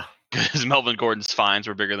 Yeah. Because Melvin Gordon's fines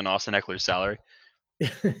were bigger than Austin Eckler's salary.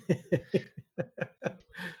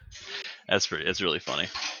 That's really funny.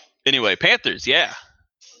 Anyway, Panthers, yeah.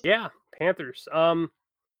 Yeah, Panthers.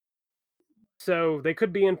 So they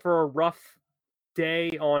could be in for a rough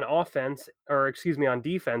day on on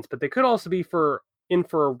defense, but they could also be in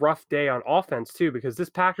for a rough day on offense too, because this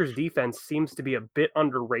Packers defense seems to be a bit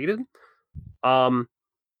underrated.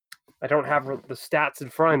 I don't have the stats in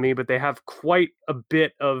front of me, but they have quite a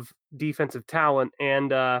bit of defensive talent,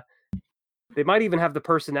 and they might even have the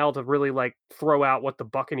personnel to really throw out what the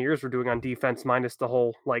Buccaneers were doing on defense, minus the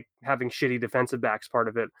whole having shitty defensive backs part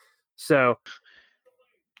of it. So,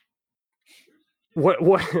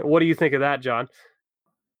 what do you think of that, John?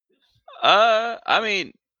 I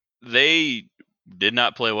mean, they did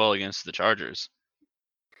not play well against the Chargers.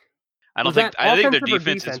 I think their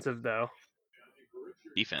defense defensive though.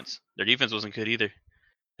 Defense. Their defense wasn't good either.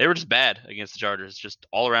 They were just bad against the Chargers, just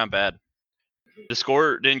all around bad. The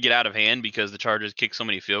score didn't get out of hand because the Chargers kicked so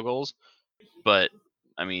many field goals, but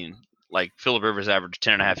I mean, Phillip Rivers averaged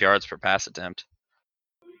 10.5 yards per pass attempt,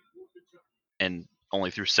 and only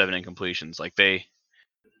threw 7 incompletions. They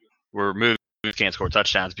were moving, can't score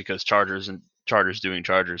touchdowns because Chargers doing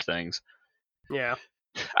Chargers things. Yeah,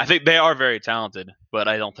 I think they are very talented, but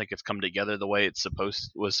I don't think it's come together the way it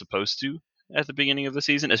was supposed to at the beginning of the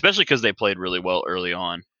season, especially because they played really well early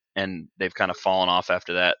on, and they've kind of fallen off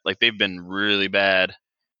after that. They've been really bad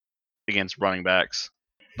against running backs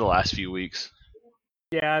the last few weeks.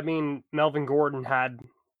 Yeah, I mean, Melvin Gordon had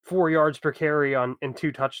 4 yards per carry and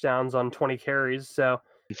 2 touchdowns on 20 carries. So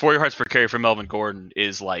 4 yards per carry for Melvin Gordon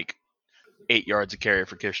is 8 yards a carry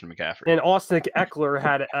for Christian McCaffrey. And Austin Eckler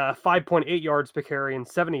had 5.8 yards per carry and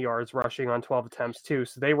 70 yards rushing on 12 attempts too.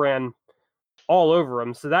 So they ran all over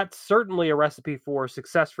him. So that's certainly a recipe for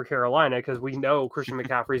success for Carolina, because we know Christian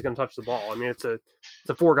McCaffrey is going to touch the ball. I mean, it's a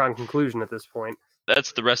foregone conclusion at this point.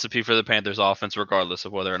 That's the recipe for the Panthers offense, regardless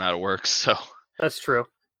of whether or not it works. So that's true.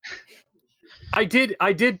 I did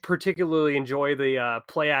particularly enjoy the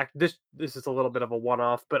play act. This is a little bit of a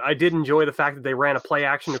one-off, but I did enjoy the fact that they ran a play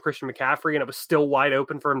action to Christian McCaffrey, and it was still wide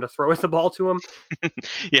open for him to throw the ball to him.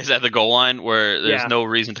 Yes, at the goal line where there's no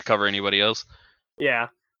reason to cover anybody else. Yeah.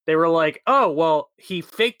 They were like, oh, well, he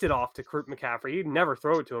faked it off to Christian McCaffrey. He'd never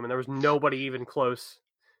throw it to him, and there was nobody even close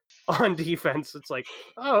on defense. It's like,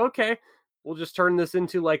 oh, okay. We'll just turn this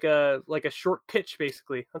into like a short pitch,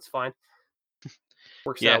 basically. That's fine.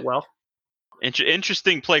 Works out well.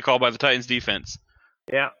 Interesting play call by the Titans defense.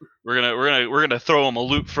 Yeah, we're gonna throw them a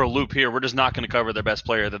loop here. We're just not gonna cover their best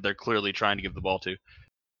player that they're clearly trying to give the ball to.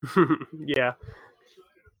 Yeah.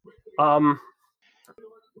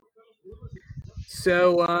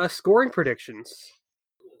 So scoring predictions.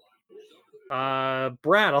 Brad,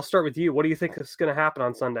 I'll start with you. What do you think is going to happen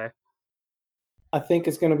on Sunday? I think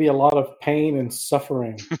it's going to be a lot of pain and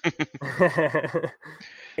suffering.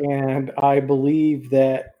 And I believe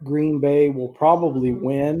that Green Bay will probably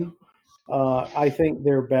win. I think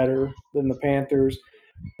they're better than the Panthers.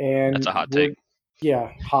 And that's a hot take.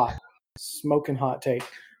 Yeah, hot. Smoking hot take.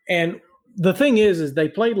 And the thing is they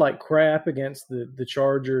played like crap against the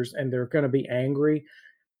Chargers, and they're going to be angry.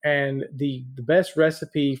 And the best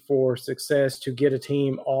recipe for success to get a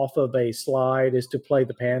team off of a slide is to play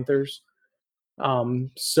the Panthers.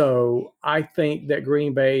 So I think that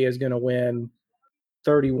Green Bay is going to win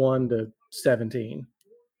 31-17.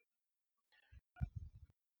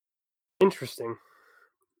 Interesting.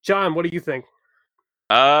 John, what do you think?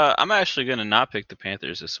 I'm actually going to not pick the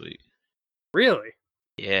Panthers this week. Really?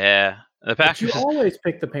 Yeah. The Packers. But you always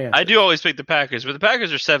pick the Panthers. I do always pick the Packers, but the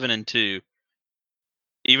Packers are 7-2,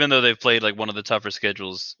 even though they've played like one of the tougher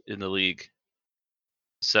schedules in the league.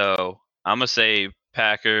 So I'm gonna say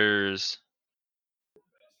Packers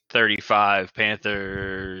 35,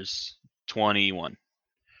 Panthers 21.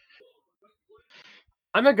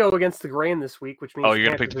 I'm gonna go against the grain this week, which means you're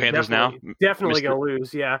gonna pick the Panthers now? Definitely gonna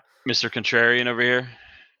lose. Yeah, Mr. Contrarian over here.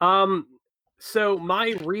 So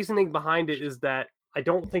my reasoning behind it is that I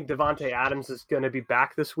don't think Devontae Adams is going to be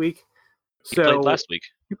back this week. He played last week.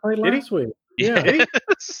 He played last week. Yeah.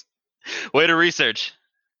 Yes. Way to research.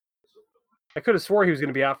 I could have swore he was going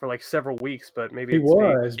to be out for like several weeks, but maybe he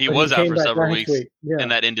was. He was out for several weeks, yeah. And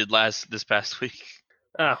that ended this past week.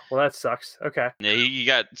 Oh, well, that sucks. Okay. Yeah, he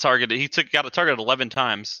got targeted. He got targeted 11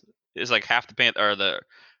 times. It's like half the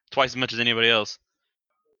twice as much as anybody else.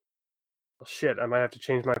 Shit, I might have to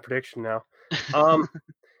change my prediction now.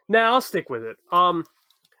 Nah, I'll stick with it.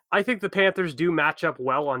 I think the Panthers do match up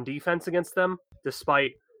well on defense against them,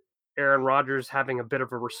 despite Aaron Rodgers having a bit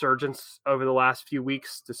of a resurgence over the last few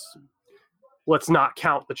weeks. Let's not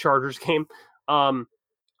count the Chargers game.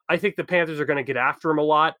 I think the Panthers are going to get after him a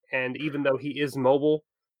lot, and even though he is mobile,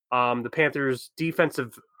 the Panthers'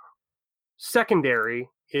 defensive secondary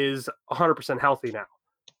is 100% healthy now.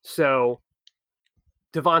 So,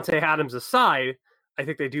 Devontae Adams aside, I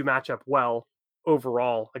think they do match up well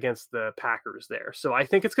overall against the Packers there. So I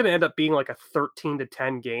think it's going to end up being like a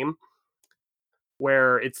 13-10 game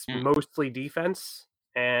where it's mostly defense,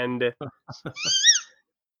 and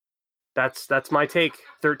that's my take.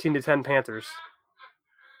 13-10 Panthers.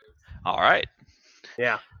 All right.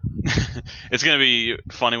 Yeah. It's going to be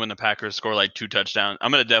funny when the Packers score like 2 touchdowns.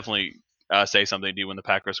 I'm going to definitely say something to you when the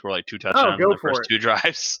Packers score like 2 touchdowns in the first 2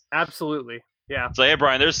 drives. Absolutely. Yeah. So, hey,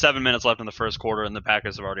 Brian, there's 7 minutes left in the first quarter, and the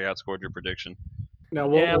Packers have already outscored your prediction. Now,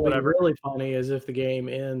 what would be really funny is if the game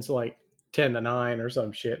ends like 10-9 or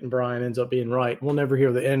some shit, and Brian ends up being right. We'll never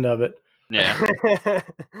hear the end of it. Yeah.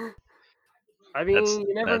 I mean,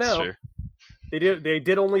 you never know. True. They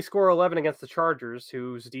did only score 11 against the Chargers,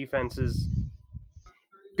 whose defense is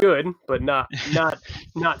good, but not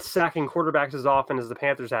sacking quarterbacks as often as the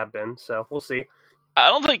Panthers have been. So we'll see. I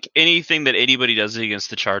don't think anything that anybody does against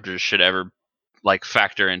the Chargers should ever like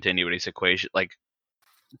factor into anybody's equation, like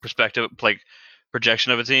perspective, like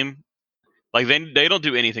projection of a team. Like they don't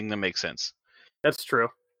do anything that makes sense. That's true.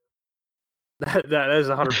 That is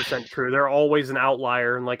 100% true. They're always an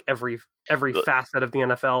outlier in like every facet of the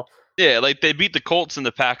NFL. Yeah, like they beat the Colts and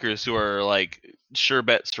the Packers, who are like sure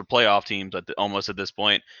bets for playoff teams almost at this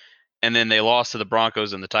point, and then they lost to the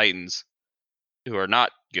Broncos and the Titans, who are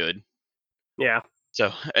not good. Yeah.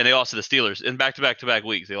 So, and they lost to the Steelers in back-to-back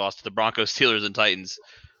weeks. They lost to the Broncos, Steelers, and Titans,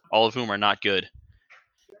 all of whom are not good.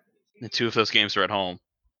 And 2 of those games were at home.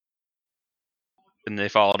 And they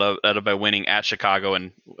followed up by winning at Chicago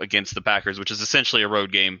and against the Packers, which is essentially a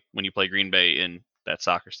road game when you play Green Bay in that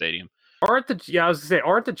soccer stadium. Aren't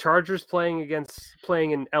the Chargers playing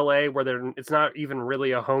in LA where it's not even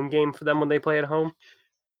really a home game for them when they play at home?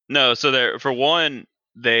 No, so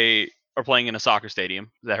they are playing in a soccer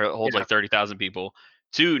stadium that holds like 30,000 people.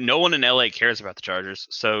 2, no one in LA cares about the Chargers,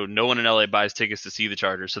 so no one in LA buys tickets to see the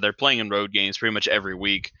Chargers. So they're playing in road games pretty much every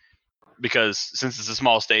week because since it's a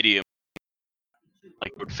small stadium,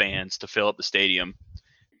 like fans to fill up the stadium,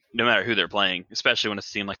 no matter who they're playing, especially when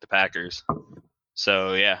it's a team like the Packers.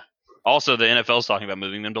 So yeah. Also, the NFL's talking about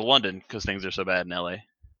moving them to London because things are so bad in LA.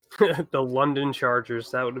 The London Chargers,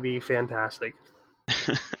 that would be fantastic.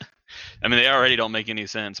 I mean, they already don't make any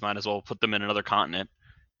sense. Might as well put them in another continent.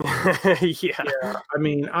 Yeah. I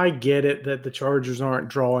mean, I get it that the Chargers aren't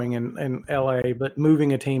drawing in LA, but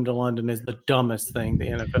moving a team to London is the dumbest thing the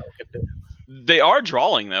NFL could do. They are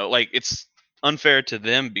drawing, though. Like, it's unfair to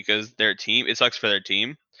them because their team, it sucks for their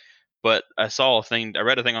team. But I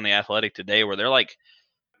read a thing on The Athletic today where they're like,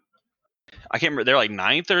 I can't remember, they're like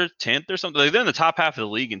 9th or 10th or something. They're in the top half of the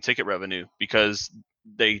league in ticket revenue because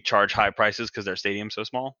they charge high prices because their stadium's so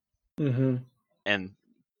small. Mm-hmm. And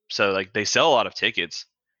so like they sell a lot of tickets.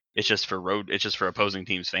 It's just for opposing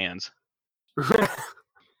teams' fans.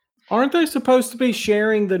 Aren't they supposed to be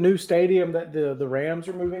sharing the new stadium that the Rams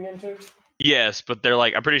are moving into? Yes, but they're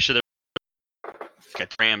like, I'm pretty sure they're like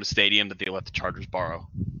a Rams stadium that they let the Chargers borrow.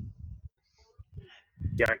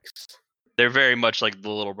 Yikes. They're very much like the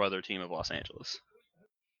little brother team of Los Angeles.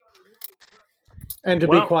 And to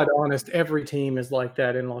be quite honest, every team is like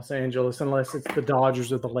that in Los Angeles, unless it's the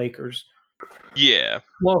Dodgers or the Lakers. Yeah.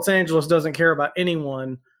 Los Angeles doesn't care about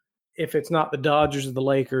anyone if it's not the Dodgers or the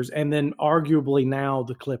Lakers, and then arguably now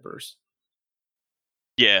the Clippers.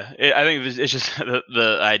 Yeah, I think it's just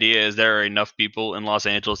the idea is there are enough people in Los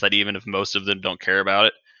Angeles that even if most of them don't care about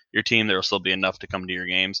it, your team, there will still be enough to come to your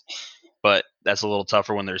games. But that's a little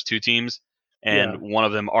tougher when there's 2 teams, and one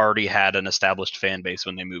of them already had an established fan base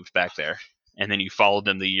when they moved back there. And then you followed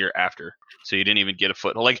them the year after. So you didn't even get a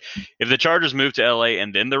foot. Like, if the Chargers moved to LA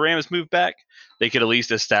and then the Rams moved back, they could at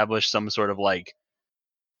least establish some sort of like,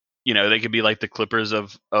 they could be like the Clippers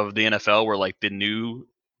of the NFL, where like the new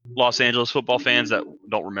Los Angeles football fans that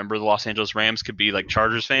don't remember the Los Angeles Rams could be like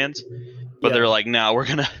Chargers fans. But they're like, no, we're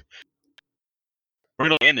gonna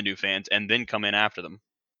land the new fans and then come in after them.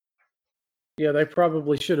 Yeah, they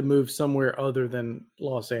probably should have moved somewhere other than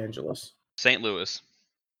Los Angeles. St. Louis.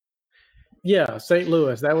 Yeah, St.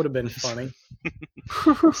 Louis. That would have been funny.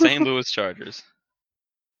 St. Louis Chargers.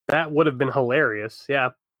 That would have been hilarious. Yeah.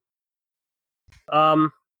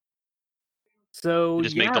 So you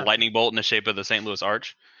just make the lightning bolt in the shape of the St. Louis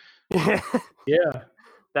Arch. Yeah.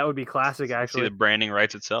 That would be classic, See, actually. the branding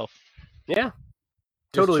writes itself. Yeah. Just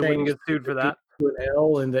Totally wouldn't change get sued for that. to an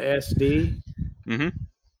L in the SD. Mm-hmm.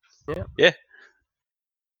 Yeah. Yeah.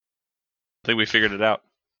 I think we figured it out.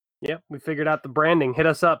 Yep, we figured out the branding. Hit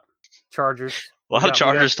us up, Chargers. A lot We of got-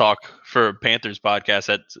 Chargers talk for a Panthers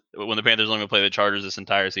podcast. When the Panthers only going to play the Chargers this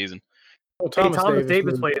entire season. Well, Hey, Thomas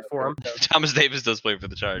Davis played it for him. Thomas Davis does play for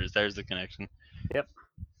the Chargers. There's the connection. Yep.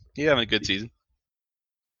 He's having a good season.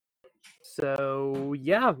 So,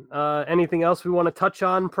 yeah. Anything else we want to touch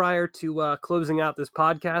on prior to closing out this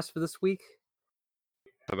podcast for this week?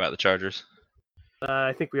 About the Chargers.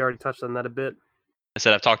 I think we already touched on that a bit. I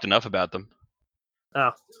said I've talked enough about them.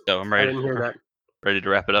 Oh, So I'm I ready. didn't hear that. Ready to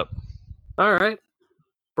wrap it up. All right.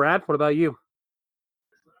 Brad, what about you?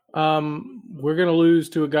 We're going to lose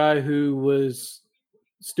to a guy who was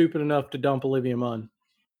stupid enough to dump Olivia Munn.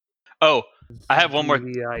 Oh, I have one more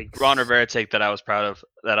Yikes. Ron Rivera take that I was proud of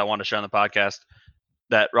that I want to share on the podcast.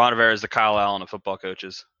 That Ron Rivera is the Kyle Allen of football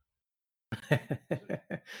coaches.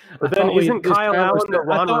 But then isn't Kyle Allen the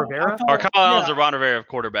Ron Rivera? Or Kyle Allen's the Ron Rivera of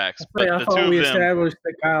quarterbacks. But I the thought two we of them, established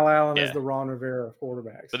that Kyle Allen Yeah. is the Ron Rivera of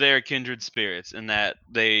quarterbacks. but they are kindred spirits in that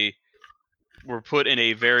they were put in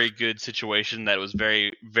a very good situation that was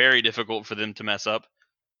very, very difficult for them to mess up.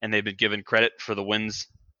 And they've been given credit for the wins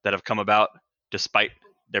that have come about despite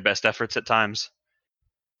their best efforts at times.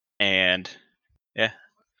 And yeah.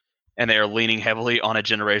 And they are leaning heavily on a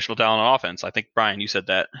generational talent on offense. I think, Brian, you said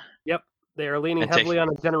that. They are leaning And heavily on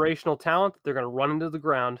a generational talent. They're going to run into the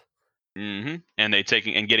ground. Mm-hmm. And they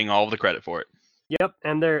taking and getting all of the credit for it. Yep,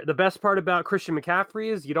 and the best part about Christian McCaffrey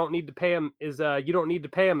is you don't need to pay him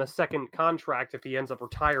a second contract if he ends up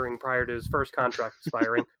retiring prior to his first contract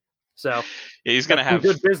expiring. So Yeah, he's gonna that's some have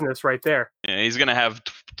good business right there. yeah, he's gonna have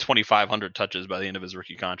 2,500 touches by the end of his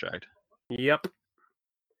rookie contract Yep,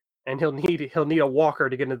 and he'll need a walker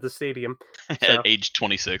to get into the stadium. So. at age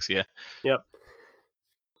 26. Yeah. Yep.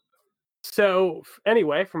 So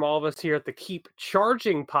anyway, from all of us here at the Keep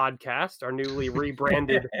Charging podcast, our newly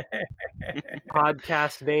rebranded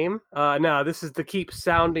podcast name. No, this is the Keep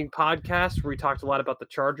Sounding podcast where we talked a lot about the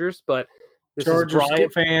Chargers, but this Chargers is Brian.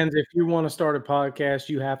 fans, if you want to start a podcast,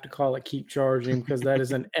 you have to call it Keep Charging because that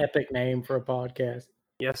is an epic name for a podcast.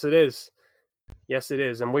 Yes, it is. Yes, it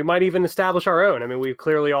is. And we might even establish our own. I mean, we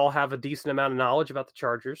clearly all have a decent amount of knowledge about the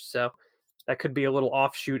Chargers, so that could be a little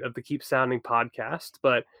offshoot of the Keep Sounding podcast.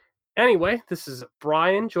 But anyway, this is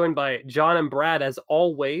Brian, joined by John and Brad as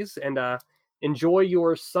always, and enjoy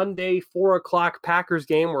your Sunday 4:00 Packers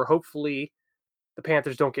game where hopefully the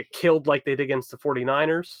Panthers don't get killed like they did against the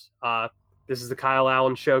 49ers. This is the Kyle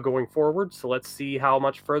Allen show going forward, so let's see how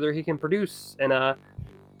much further he can produce and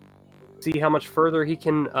see how much further he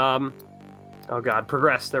can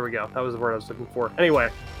progress. There we go. That was the word I was looking for. Anyway,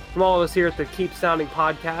 from all of us here at the Keep Sounding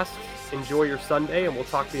podcast, enjoy your Sunday, and we'll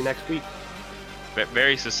talk to you next week.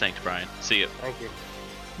 Very succinct, Brian. See you. Thank you.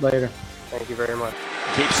 Later. Thank you very much.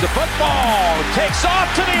 Keeps the football, takes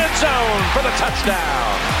off to the end zone for the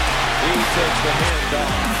touchdown. He takes the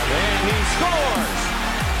handoff, and he scores.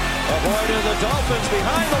 Avoided the Dolphins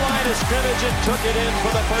behind the line of scrimmage and took it in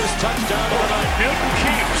for the first touchdown of the night. Newton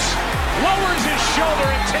keeps, lowers his shoulder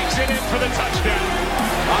and takes it in for the touchdown.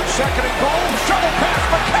 On second and goal, shovel pass,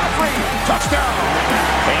 McCaffrey, touchdown.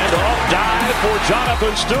 And off dive for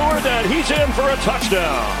Jonathan Stewart, and he's in for a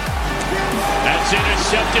touchdown. That's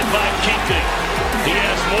intercepted by Kuechly. He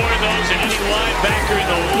has more of those than any linebacker in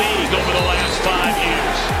the league.